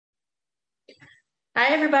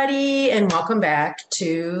Hi, everybody, and welcome back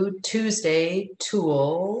to Tuesday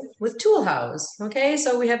Tool with Tool House. Okay,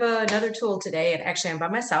 so we have another tool today, and actually, I'm by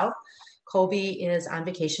myself. Colby is on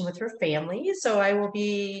vacation with her family, so I will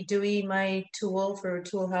be doing my tool for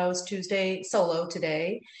Tool House Tuesday solo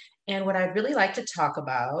today. And what I'd really like to talk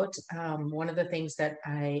about, one of the things that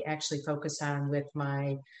I actually focus on with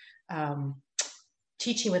my um,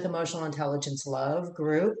 Teaching with Emotional Intelligence Love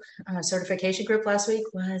group, certification group last week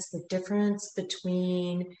was the difference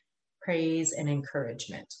between praise and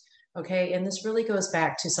encouragement. Okay, and this really goes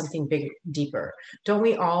back to something big, deeper. Don't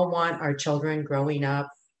we all want our children growing up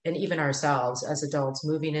and even ourselves as adults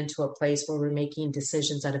moving into a place where we're making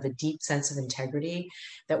decisions out of a deep sense of integrity,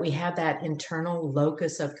 that we have that internal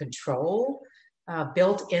locus of control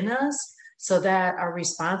built in us so that our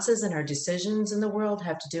responses and our decisions in the world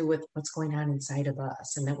have to do with what's going on inside of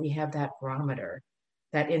us, and that we have that barometer,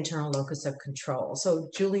 that internal locus of control. So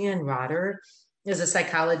Julian Rotter is a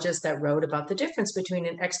psychologist that wrote about the difference between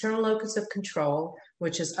an external locus of control,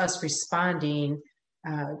 which is us responding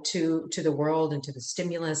to the world and to the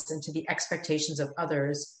stimulus and to the expectations of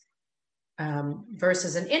others,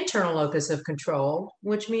 versus an internal locus of control,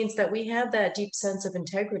 which means that we have that deep sense of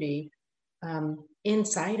integrity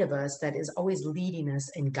inside of us that is always leading us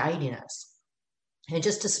and guiding us. And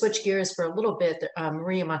just to switch gears for a little bit,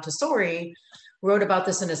 Maria Montessori wrote about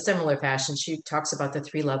this in a similar fashion. She talks about the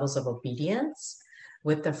three levels of obedience,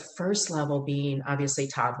 with the first level being obviously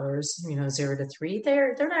toddlers, 0 to 3.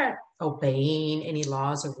 They're not obeying any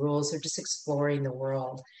laws or rules. They're just exploring the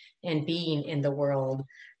world and being in the world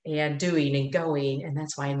and doing and going. And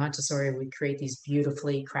that's why in Montessori we create these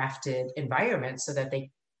beautifully crafted environments so that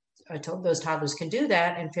those toddlers can do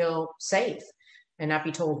that and feel safe and not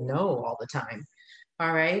be told no all the time.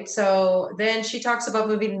 All right. So then she talks about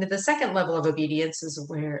moving into the second level of obedience is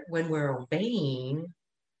where when we're obeying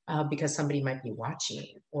because somebody might be watching,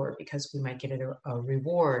 or because we might get a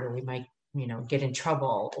reward, or we might, get in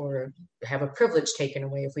trouble or have a privilege taken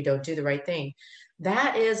away if we don't do the right thing.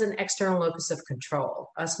 That is an external locus of control,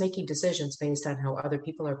 us making decisions based on how other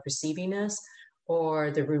people are perceiving us,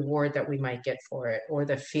 or the reward that we might get for it, or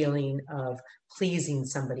the feeling of pleasing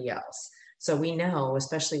somebody else. So we know,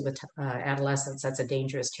 especially with adolescents, that's a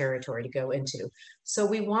dangerous territory to go into. So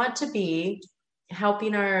we want to be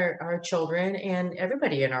helping our children and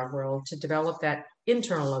everybody in our world to develop that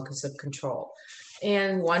internal locus of control.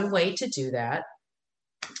 And one way to do that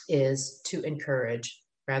is to encourage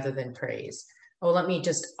rather than praise. Oh, let me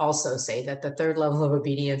just also say that the third level of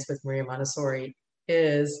obedience with Maria Montessori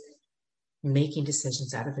is making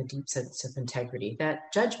decisions out of a deep sense of integrity,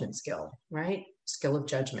 that judgment skill, right? Skill of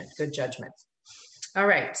judgment, good judgment. All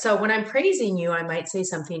right. So when I'm praising you, I might say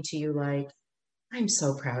something to you like, I'm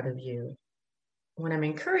so proud of you. When I'm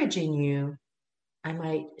encouraging you, I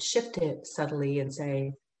might shift it subtly and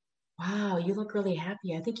say, wow, you look really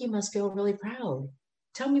happy. I think you must feel really proud.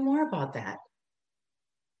 Tell me more about that.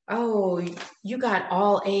 Oh, you got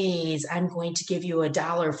all A's. I'm going to give you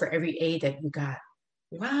 $1 for every A that you got.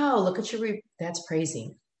 Wow, look at that's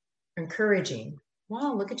praising, encouraging.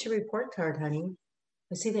 Wow, look at your report card, honey.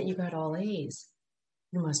 I see that you got all A's.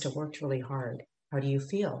 You must have worked really hard. How do you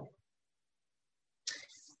feel?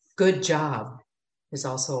 Good job is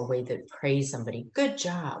also a way to praise somebody. Good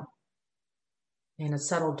job. And a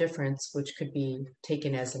subtle difference, which could be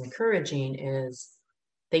taken as encouraging, is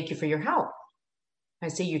thank you for your help. I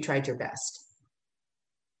see you tried your best.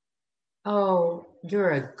 Oh,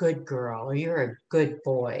 you're a good girl, or you're a good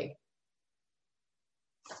boy,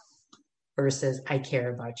 versus I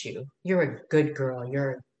care about you. You're a good girl,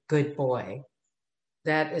 you're a good boy.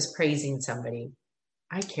 That is praising somebody.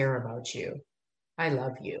 I care about you. I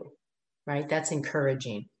love you, right? That's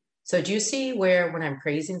encouraging. So do you see where when I'm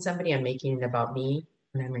praising somebody, I'm making it about me?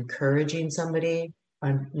 When I'm encouraging somebody,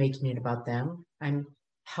 I'm making it about them. I'm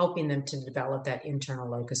helping them to develop that internal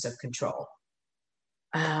locus of control.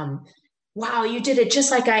 Um, wow, you did it just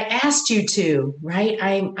like I asked you to, right?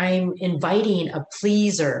 I'm inviting a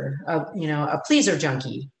pleaser, a pleaser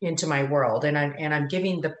junkie into my world, and I'm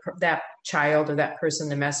giving that child or that person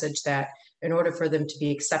the message that in order for them to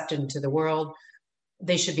be accepted into the world,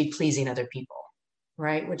 they should be pleasing other people,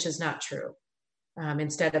 right? Which is not true.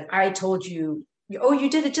 Instead of, I told you, oh, you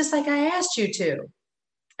did it just like I asked you to.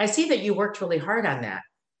 I see that you worked really hard on that.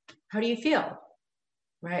 How do you feel?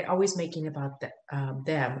 Right? Always making it about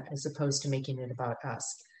them as opposed to making it about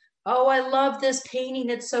us. Oh, I love this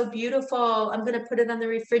painting. It's so beautiful. I'm going to put it on the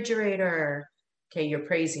refrigerator. Okay, you're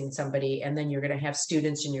praising somebody, and then you're going to have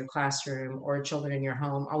students in your classroom or children in your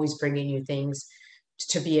home always bringing you things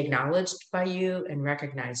to be acknowledged by you and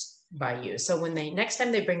recognized by you. So when next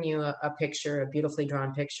time they bring you a picture, a beautifully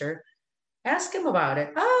drawn picture, Ask him about it.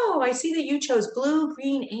 Oh, I see that you chose blue,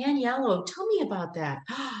 green, and yellow. Tell me about that.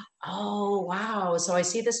 Oh, wow. So I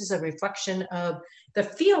see this as a reflection of the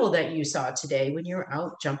feel that you saw today when you were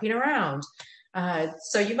out jumping around.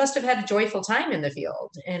 So you must have had a joyful time in the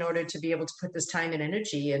field in order to be able to put this time and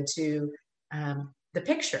energy into the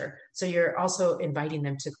picture. So you're also inviting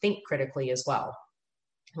them to think critically as well,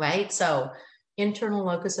 right? So internal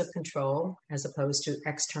locus of control, as opposed to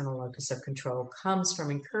external locus of control, comes from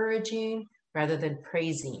encouraging rather than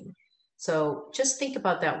praising. So just think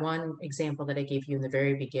about that one example that I gave you in the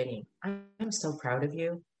very beginning. I'm so proud of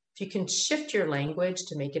you. If you can shift your language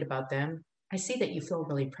to make it about them, I see that you feel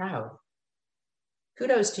really proud.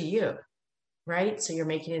 Kudos to you, right? So you're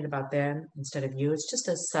making it about them instead of you. It's just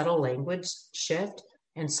a subtle language shift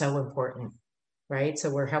and so important, right? So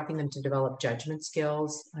we're helping them to develop judgment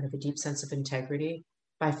skills out of a deep sense of integrity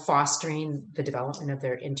by fostering the development of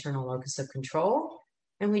their internal locus of control.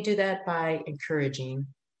 And we do that by encouraging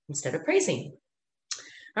instead of praising.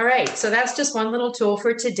 All right, so that's just one little tool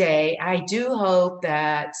for today. I do hope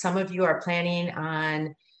that some of you are planning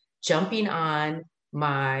on jumping on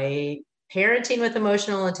my Parenting with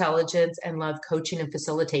Emotional Intelligence and Love coaching and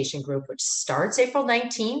facilitation group, which starts April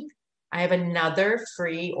 19th. I have another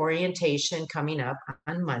free orientation coming up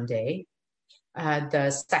on Monday,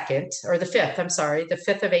 the 2nd, or the 5th, I'm sorry, the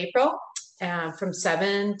 5th of April, from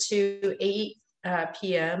 7 to 8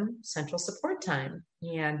 p.m. Central Support Time.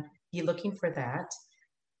 And be looking for that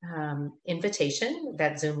invitation,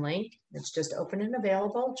 that Zoom link. It's just open and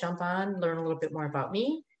available. Jump on, learn a little bit more about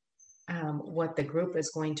me, what the group is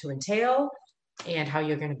going to entail, and how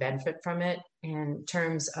you're going to benefit from it in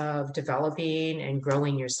terms of developing and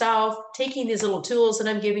growing yourself, taking these little tools that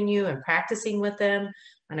I'm giving you and practicing with them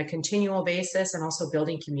on a continual basis, and also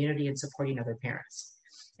building community and supporting other parents.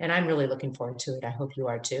 And I'm really looking forward to it. I hope you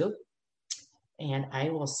are too. And I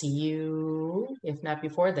will see you, if not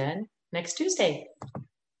before then, next Tuesday.